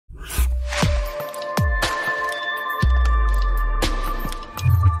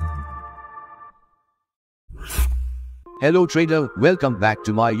Hello trader, welcome back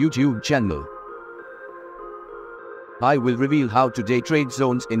to my YouTube channel. I will reveal how to day trade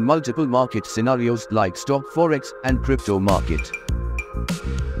zones in multiple market scenarios like stock, forex and crypto market.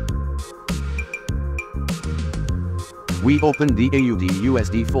 We open the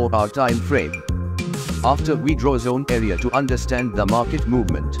AUD/USD 4-hour time frame. After we draw zone area to understand the market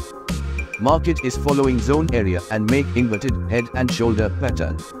movement. Market is following zone area and make inverted head and shoulder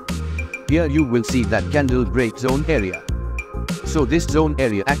pattern. Here you will see that candle break zone area. So this zone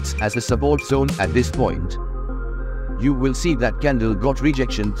area acts as a support zone at this point. You will see that candle got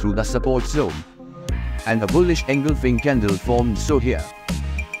rejection through the support zone. And a bullish engulfing candle formed, so here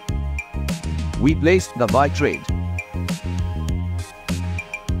we placed the buy trade.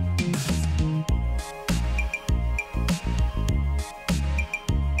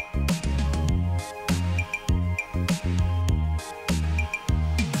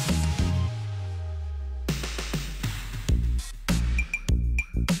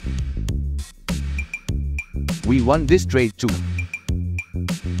 We won this trade too.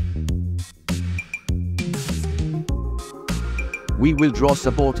 We will draw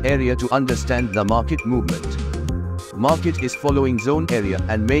support area to understand the market movement. Market is following zone area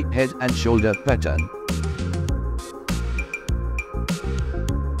and make head and shoulder pattern.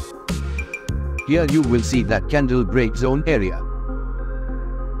 Here you will see that candle break zone area.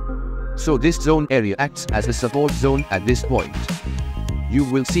 So this zone area acts as a support zone at this point. You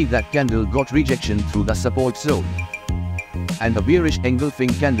will see that candle got rejection through the support zone. And a bearish engulfing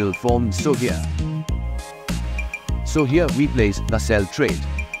candle formed, so here. So here we place the sell trade.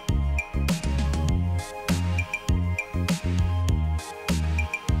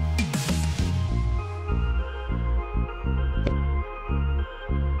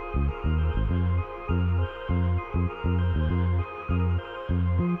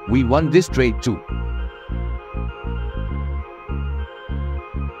 We won this trade too.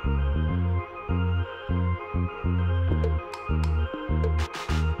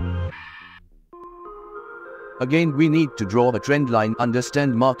 Again we need to draw a trend line,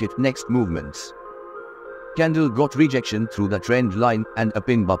 understand market next movements. Candle got rejection through the trend line and a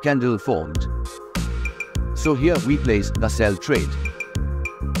pin bar candle formed. So here we place the sell trade.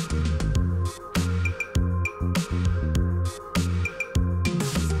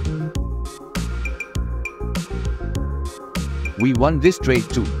 We won this trade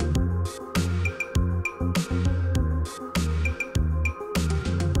too.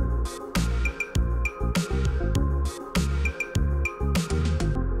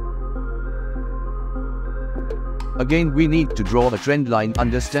 Again we need to draw a trend line,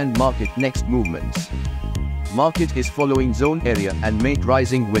 understand market next movements. Market is following zone area and make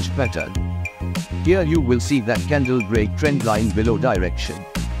rising wedge pattern. Here you will see that candle break trend line below direction.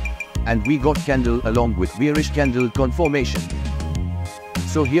 And we got candle along with bearish candle conformation.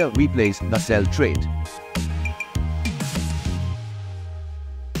 So here we place the sell trade.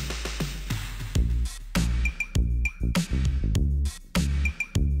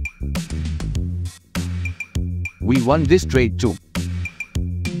 We won this trade too.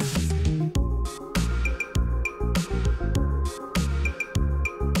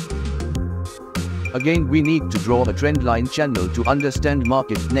 Again we need to draw a trend line channel to understand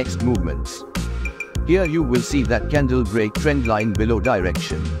market next movements. Here you will see that candle break trend line below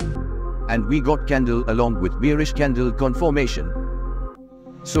direction. And we got candle along with bearish candle conformation.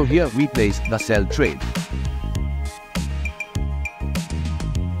 So here we place the sell trade.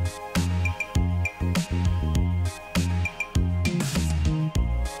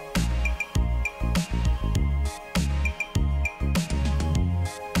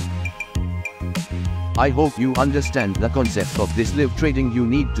 I hope you understand the concept of this live trading. You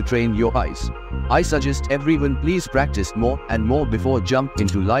need to train your eyes. I suggest everyone please practice more and more before jump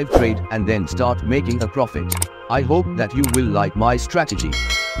into live trade and then start making a profit. I hope that you will like my strategy.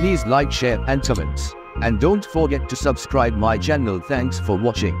 Please like, share and comments. And don't forget to subscribe my channel. Thanks for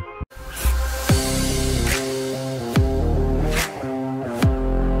watching.